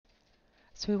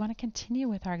So we want to continue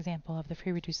with our example of the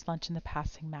free reduced lunch in the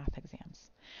passing math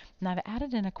exams. Now I've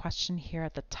added in a question here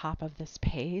at the top of this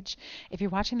page. If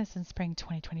you're watching this in spring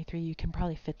 2023, you can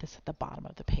probably fit this at the bottom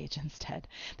of the page instead.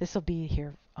 This will be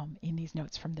here in these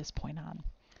notes from this point on.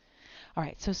 All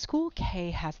right, so school K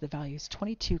has the values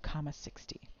 22,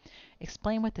 60.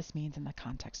 Explain what this means in the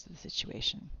context of the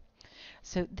situation.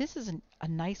 So this is a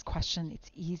nice question.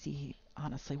 It's easy,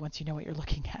 honestly, once you know what you're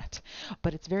looking at.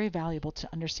 But it's very valuable to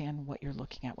understand what you're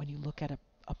looking at when you look at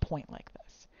a point like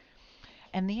this.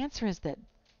 And the answer is that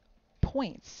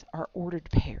points are ordered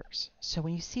pairs. So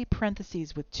when you see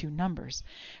parentheses with two numbers,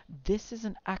 this is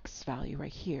an X value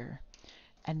right here,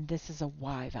 and this is a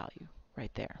Y value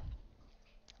right there.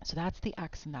 So that's the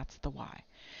X and that's the Y.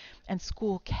 And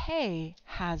school K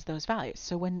has those values.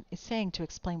 So when it's saying to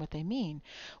explain what they mean,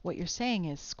 what you're saying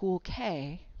is school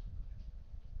K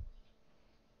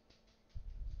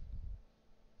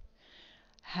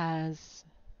has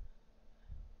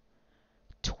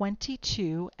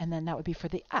 22, and then that would be for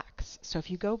the X. So if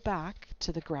you go back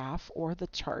to the graph or the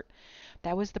chart,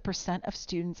 that was the percent of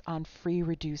students on free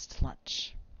reduced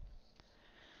lunch.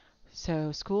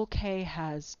 So school K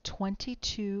has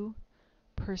 22%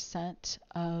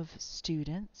 of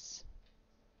students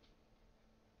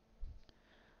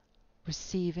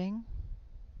receiving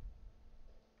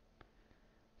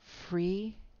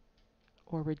free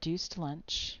or reduced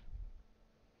lunch,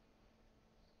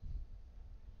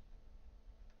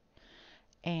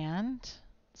 and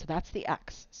so that's the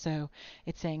X. So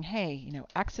it's saying, hey, you know,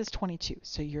 X is 22.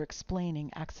 So you're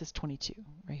explaining X is 22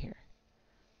 right here.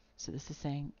 So this is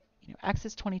saying, you know, X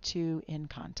is 22 in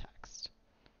context.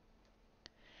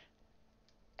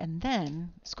 And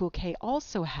then school K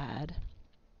also had,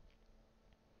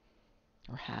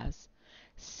 or has,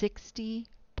 60%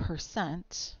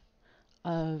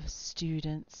 of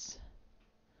students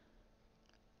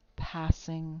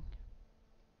passing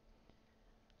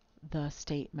the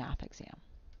state math exam.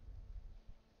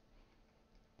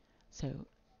 So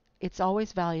it's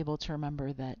always valuable to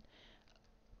remember that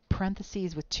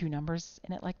parentheses with two numbers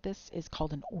in it like this is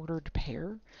called an ordered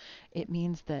pair. It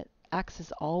means that X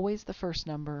is always the first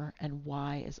number and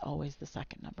Y is always the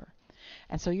second number.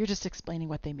 And so you're just explaining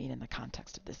what they mean in the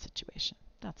context of this situation.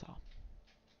 That's all.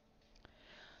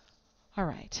 All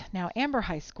right, now Amber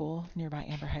High School, nearby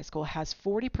Amber High School, has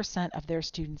 40% of their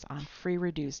students on free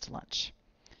reduced lunch.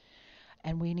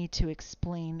 And we need to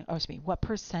explain, what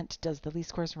percent does the least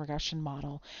squares regression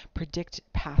model predict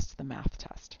passed the math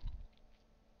test?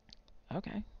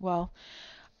 Okay, well,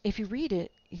 if you read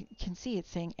it, you can see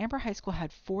it's saying Amber High School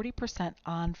had 40%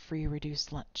 on free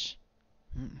reduced lunch.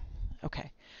 Okay,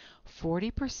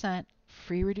 40%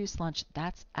 free reduced lunch,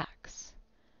 that's X.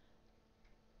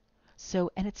 So,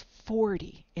 and it's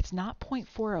 40. It's not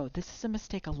 0.40. This is a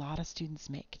mistake a lot of students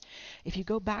make. If you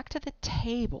go back to the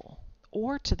table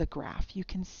or to the graph, you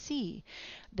can see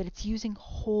that it's using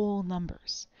whole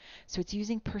numbers. So it's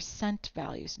using percent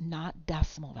values, not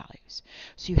decimal values.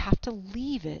 So you have to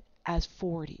leave it as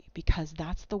 40 because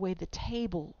that's the way the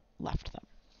table left them.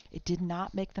 It did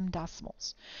not make them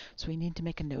decimals. So we need to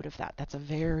make a note of that. That's a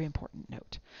very important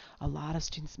note. A lot of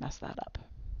students mess that up.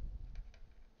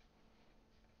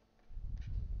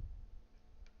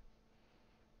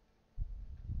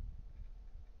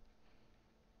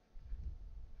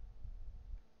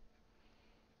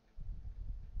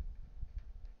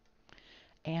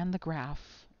 And the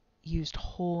graph used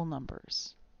whole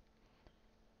numbers.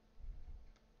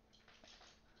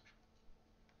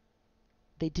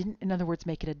 They didn't, in other words,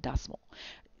 make it a decimal.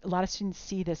 A lot of students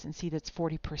see this and see that it's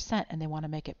 40% and they want to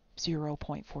make it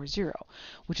 0.40,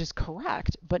 which is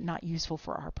correct, but not useful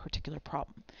for our particular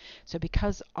problem. So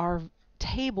because our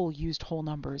table used whole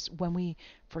numbers, when we,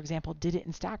 for example, did it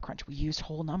in StatCrunch, we used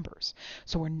whole numbers.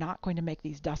 So we're not going to make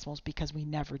these decimals because we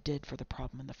never did for the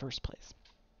problem in the first place.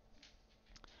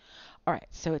 All right,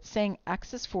 so it's saying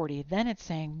X is 40. Then it's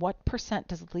saying what percent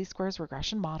does the least squares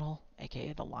regression model,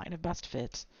 aka the line of best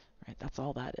fit, right? That's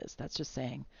all that is. That's just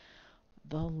saying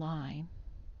the line,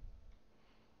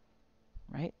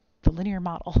 right? The linear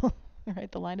model,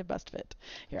 right? The line of best fit.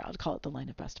 Here, I'll call it the line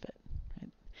of best fit.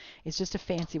 Right? It's just a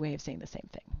fancy way of saying the same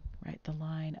thing, right? The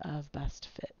line of best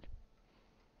fit.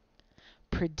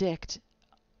 Predict,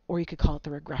 or you could call it the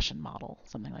regression model,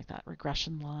 something like that.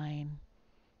 Regression line,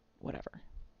 whatever.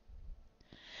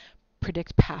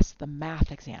 Predict pass the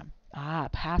math exam.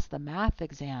 Pass the math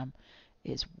exam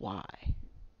is Y.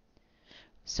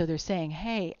 So they're saying,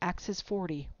 hey, X is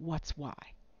 40, what's Y?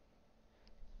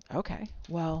 Okay,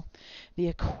 well, the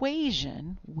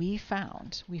equation we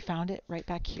found it right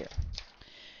back here.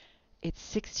 It's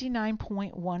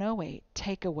 69.108,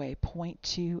 take away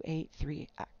 0.283x.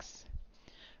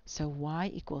 So y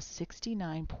equals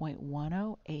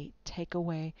 69.108, take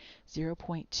away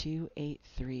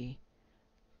 0.283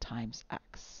 times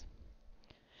x.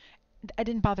 I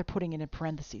didn't bother putting it in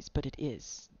parentheses, but it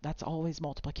is. That's always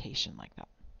multiplication like that.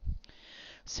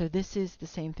 So this is the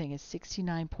same thing as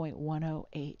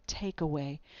 69.108 take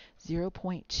away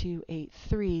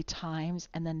 0.283 times,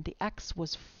 and then the x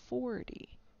was 40.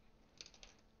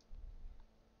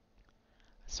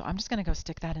 So I'm just going to go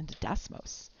stick that into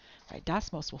Desmos. Right,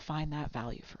 Desmos will find that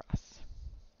value for us.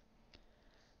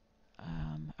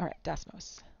 All right,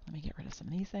 Desmos. Let me get rid of some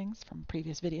of these things from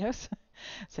previous videos. It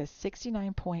says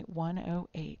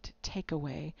 69.108 take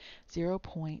away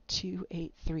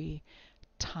 0.283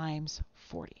 times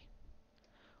 40.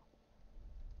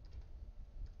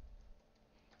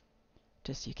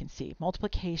 Just so you can see,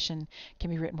 multiplication can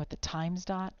be written with the times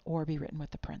dot or be written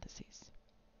with the parentheses.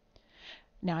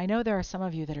 Now, I know there are some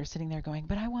of you that are sitting there going,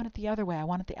 but I want it the other way. I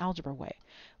want it the algebra way.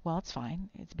 Well, it's fine.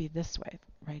 It'd be this way,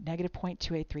 right? Negative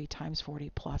 0.283 times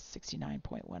 40 plus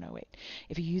 69.108.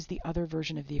 If you use the other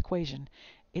version of the equation,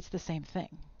 it's the same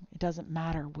thing. It doesn't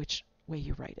matter which way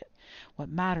you write it. What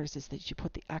matters is that you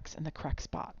put the x in the correct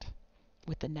spot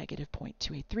with the negative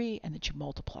 0.283 and that you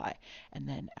multiply and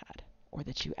then add, or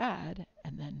that you add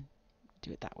and then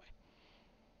do it that way.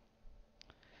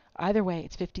 Either way,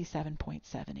 it's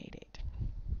 57.788.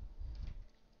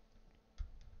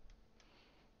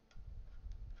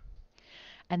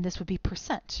 And this would be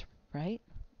percent, right?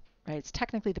 Right? It's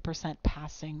technically the percent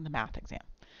passing the math exam,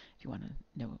 if you want to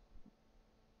know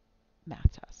math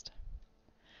test.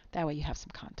 That way you have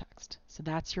some context. So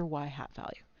that's your y hat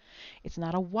value. It's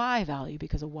not a y value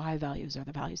because a y values are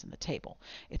the values in the table.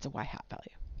 It's a y hat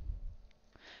value.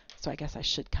 So I guess I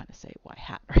should kind of say y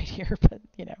hat right here, but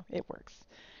you know, it works.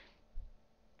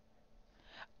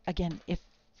 Again, if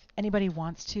anybody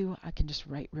wants to, I can just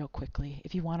write real quickly.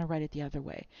 If you want to write it the other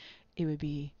way, it would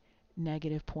be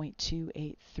negative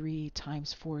 0.283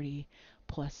 times 40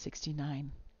 plus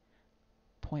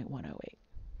 69.108.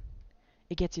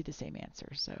 It gets you the same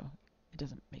answer, so it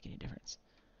doesn't make any difference.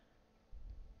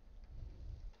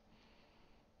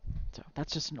 So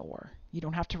that's just an or. You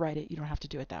don't have to write it. You don't have to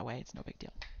do it that way. It's no big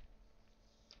deal.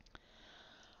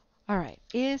 All right.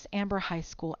 Is Amber High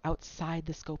School outside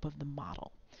the scope of the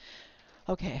model?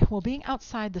 Okay. Well, being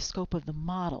outside the scope of the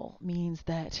model means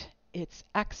that its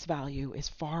x value is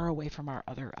far away from our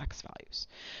other x values.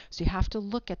 So you have to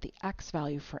look at the x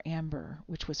value for Amber,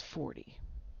 which was 40.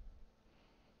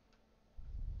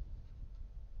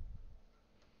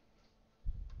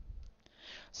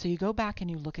 So you go back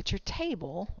and you look at your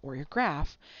table or your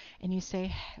graph and you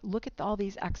say, look at all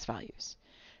these x values.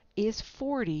 Is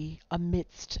 40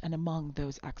 amidst and among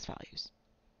those x values?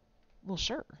 Well,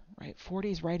 sure, right?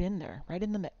 40 is right in there, right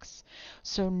in the mix.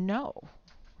 So no,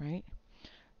 right?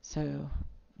 So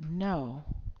no.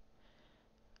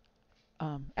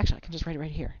 Actually, I can just write it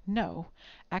right here. No,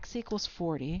 x equals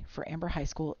 40 for Amber High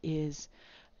School is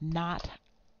not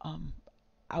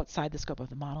outside the scope of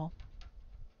the model.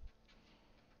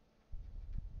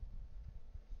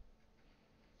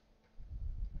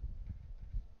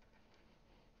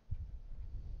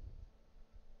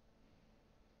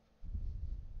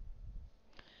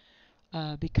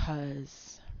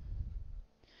 Because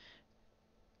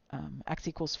x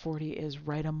equals 40 is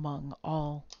right among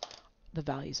all the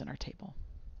values in our table.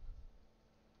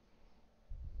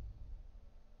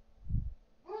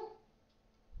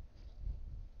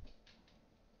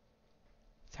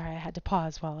 Sorry, I had to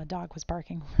pause while a dog was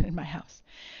barking in my house.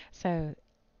 So,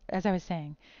 as I was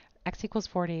saying, x equals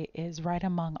 40 is right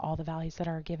among all the values that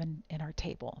are given in our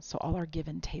table. So all our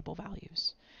given table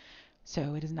values.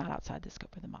 So it is not outside the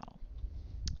scope of the model.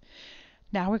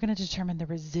 Now we're going to determine the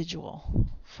residual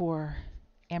for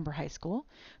Amber High School.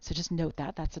 So just note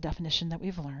that. That's a definition that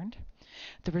we've learned.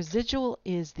 The residual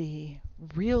is the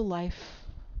real life.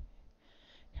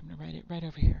 I'm going to write it right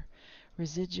over here.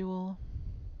 Residual.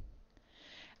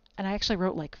 And I actually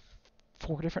wrote like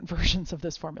 4 different versions of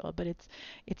this formula, but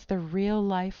it's the real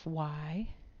life y.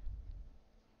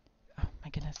 Oh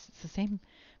my goodness, it's the same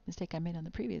mistake I made on the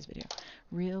previous video.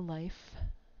 Real life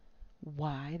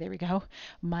y, there we go,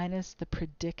 minus the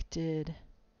predicted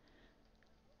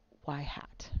y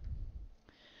hat.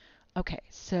 Okay,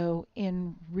 so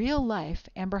in real life,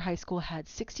 Amber High School had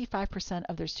 65%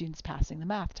 of their students passing the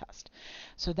math test.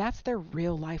 So that's their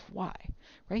real life y,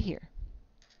 right here.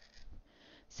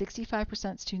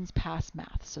 65% students pass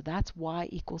math, so that's y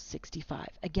equals 65.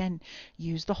 Again,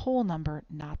 use the whole number,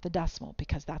 not the decimal,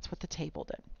 because that's what the table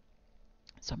did.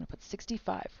 So I'm going to put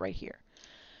 65 right here,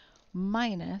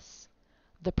 minus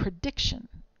the prediction,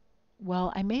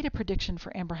 Well, I made a prediction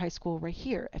for Amber High School right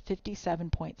here at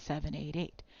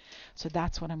 57.788. So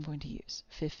that's what I'm going to use,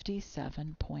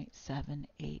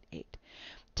 57.788.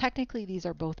 Technically, these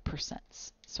are both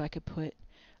percents, so I could put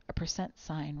a percent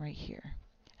sign right here.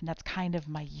 And that's kind of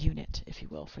my unit, if you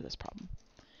will, for this problem.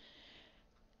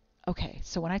 Okay,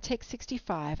 so when I take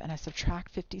 65 and I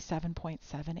subtract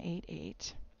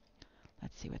 57.788,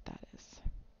 let's see what that is.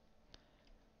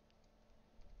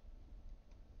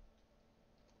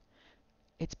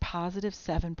 It's positive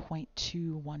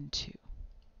 7.212.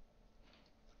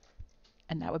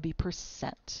 And that would be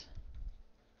percent.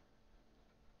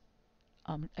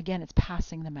 Again, it's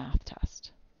passing the math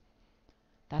test.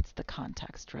 That's the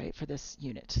context, right, for this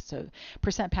unit. So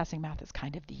percent passing math is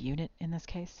kind of the unit in this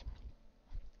case.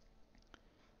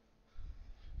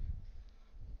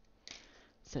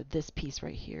 So this piece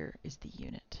right here is the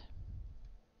unit.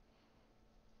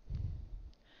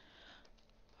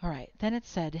 All right, then it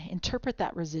said, interpret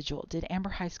that residual. Did Amber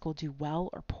High School do well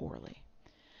or poorly?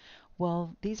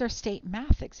 Well, these are state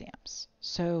math exams.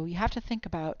 So you have to think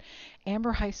about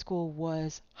Amber High School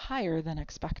was higher than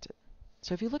expected.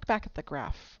 So if you look back at the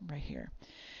graph right here,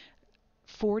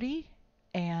 40,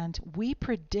 and we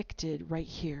predicted right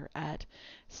here at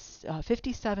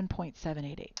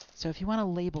 57.788. So if you want to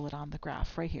label it on the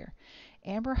graph right here,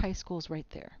 Amber High School is right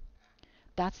there.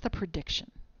 That's the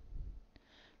prediction.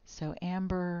 So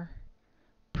Amber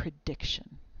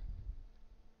prediction.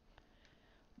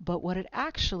 But what it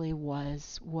actually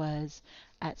was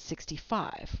at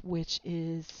 65, which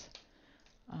is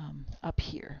up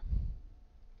here.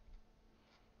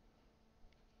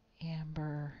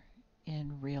 Amber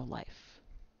in real life.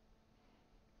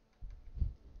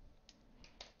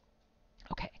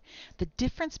 Okay, the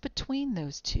difference between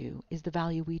those two is the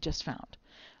value we just found.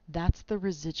 That's the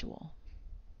residual,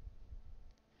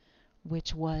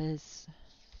 which was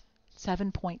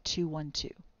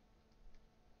 7.212.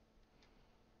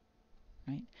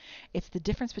 Right? It's the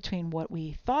difference between what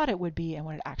we thought it would be and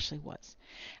what it actually was.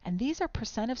 And these are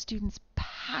percent of students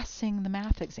passing the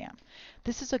math exam.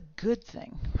 This is a good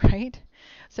thing, right?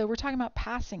 So we're talking about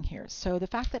passing here. So the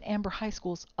fact that Amber High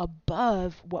School is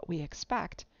above what we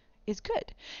expect is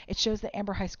good. It shows that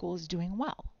Amber High School is doing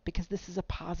well because this is a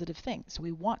positive thing. So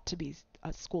we want to be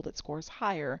a school that scores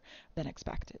higher than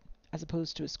expected, as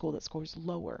opposed to a school that scores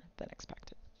lower than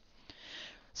expected.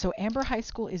 So Amber High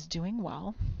School is doing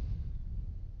well.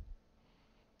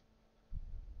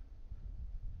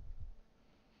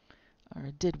 Or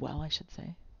did well, I should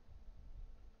say,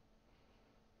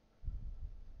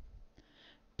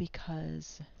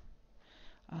 because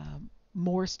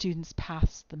more students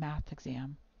passed the math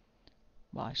exam.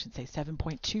 Well, I should say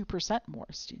 7.2%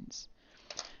 more students.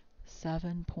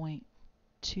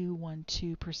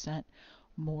 7.212%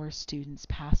 more students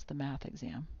passed the math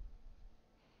exam.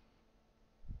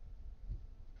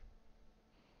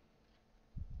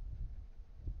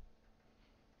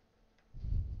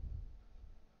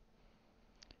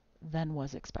 Than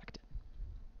was expected.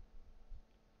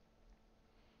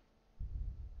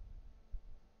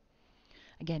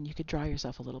 Again, you could draw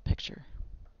yourself a little picture.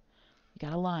 You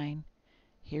got a line.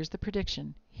 Here's the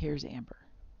prediction. Here's Amber,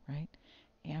 right?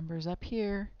 Amber's up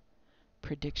here.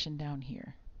 Prediction down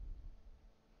here.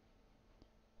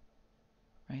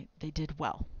 Right? They did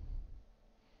well.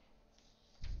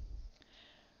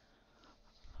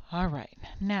 All right,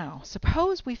 now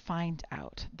suppose we find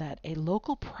out that a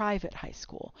local private high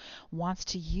school wants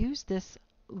to use this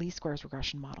least squares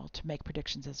regression model to make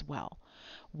predictions as well.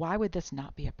 Why would this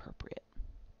not be appropriate?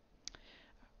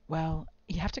 Well,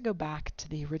 you have to go back to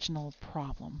the original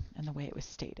problem and the way it was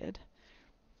stated.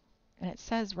 And it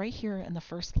says right here in the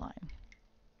first line,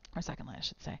 or second line I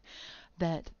should say,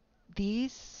 that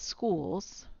these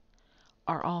schools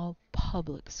are all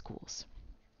public schools.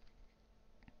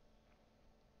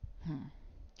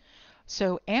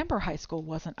 So Amber High School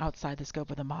wasn't outside the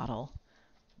scope of the model,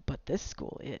 but this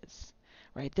school is,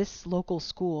 right? This local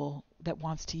school that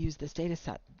wants to use this data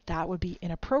set, that would be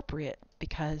inappropriate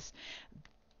because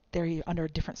they're under a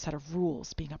different set of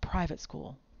rules, being a private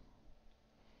school.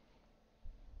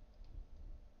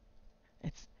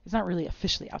 It's not really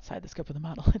officially outside the scope of the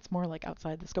model. It's more like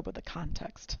outside the scope of the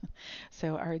context.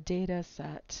 So our data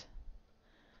set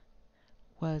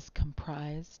was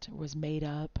made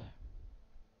up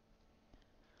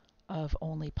of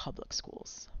only public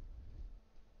schools.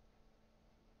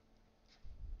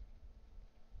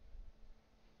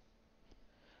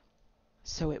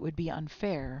 So it would be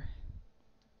unfair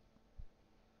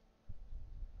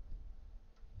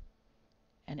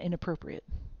and inappropriate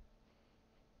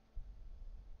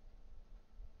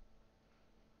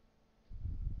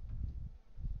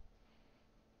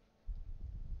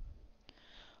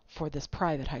for this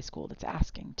private high school that's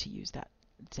asking to use that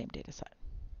same data set.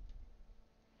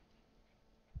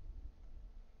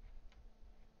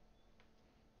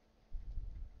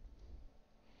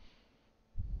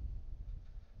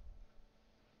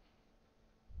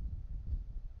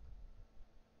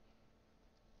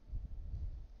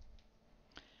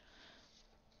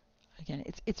 Again,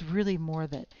 it's really more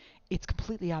that it's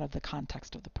completely out of the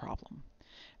context of the problem.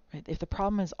 Right? If the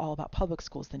problem is all about public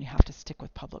schools, then you have to stick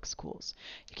with public schools.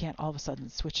 You can't all of a sudden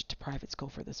switch it to private school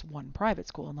for this one private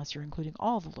school unless you're including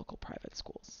all the local private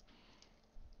schools.